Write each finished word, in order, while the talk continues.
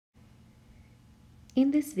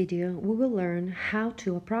In this video, we will learn how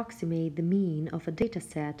to approximate the mean of a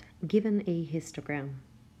dataset given a histogram.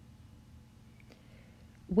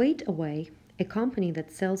 Weight Away, a company that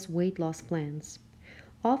sells weight loss plans,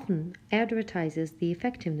 often advertises the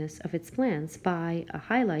effectiveness of its plans by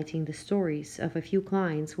highlighting the stories of a few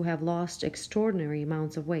clients who have lost extraordinary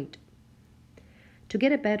amounts of weight. To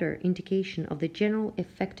get a better indication of the general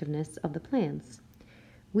effectiveness of the plans,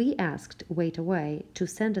 we asked Weight Away to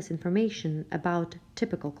send us information about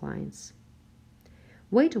typical clients.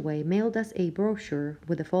 Weight Away mailed us a brochure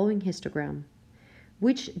with the following histogram,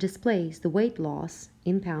 which displays the weight loss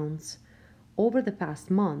in pounds over the past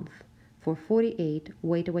month for 48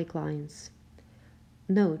 Weight Away clients.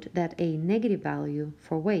 Note that a negative value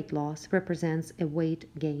for weight loss represents a weight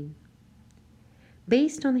gain.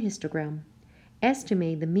 Based on the histogram,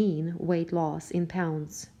 estimate the mean weight loss in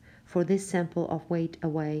pounds for this sample of Weight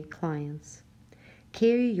Away clients.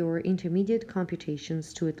 Carry your intermediate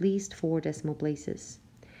computations to at least 4 decimal places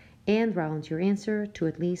and round your answer to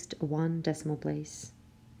at least 1 decimal place.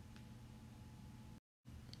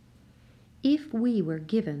 If we were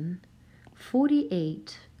given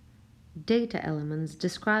 48 data elements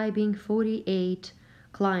describing 48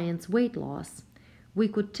 clients' weight loss, we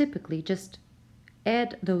could typically just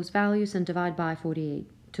add those values and divide by 48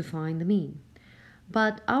 to find the mean.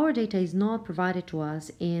 But our data is not provided to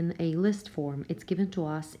us in a list form. It's given to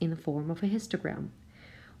us in the form of a histogram,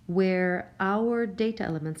 where our data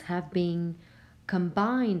elements have been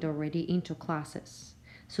combined already into classes.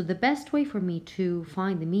 So the best way for me to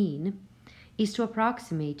find the mean is to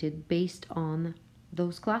approximate it based on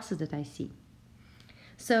those classes that I see.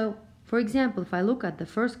 So, for example, if I look at the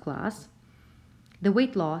first class, the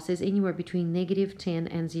weight loss is anywhere between -10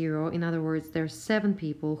 and 0. In other words, there's 7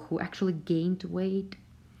 people who actually gained weight.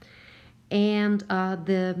 And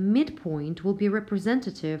the midpoint will be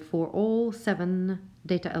representative for all 7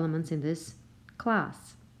 data elements in this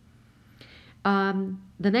class. The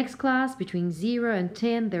next class, between 0 and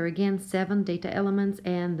 10, there are again 7 data elements,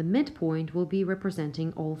 and the midpoint will be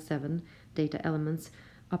representing all 7 data elements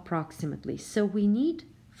approximately. So we need,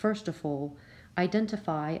 first of all,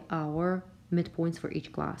 identify our midpoints for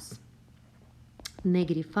each class.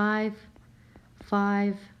 -5,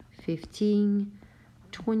 5, 15,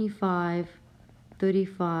 25,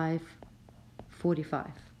 35,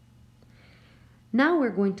 45. Now we're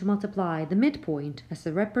going to multiply the midpoint as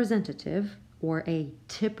a representative or a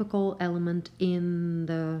typical element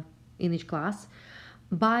in each class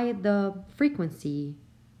by the frequency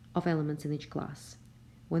of elements in each class.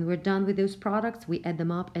 When we're done with those products, we add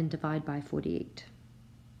them up and divide by 48.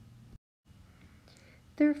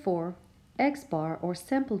 Therefore, X bar or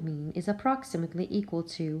sample mean is approximately equal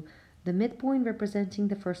to the midpoint representing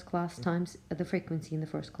the first class times the frequency in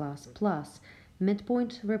the first class plus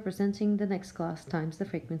midpoint representing the next class times the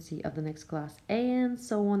frequency of the next class, and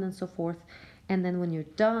so on and so forth. And then when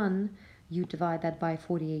you're done, you divide that by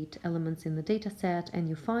 48 elements in the data set, and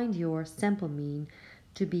you find your sample mean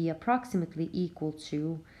to be approximately equal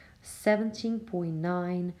to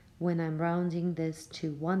 17.9 when I'm rounding this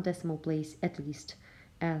to 1 decimal place at least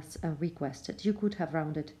as requested. You could have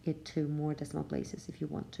rounded it to more decimal places if you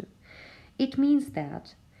want to. It means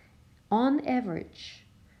that on average,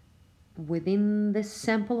 within this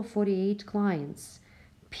sample of 48 clients,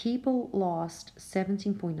 people lost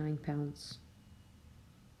 17.9 pounds.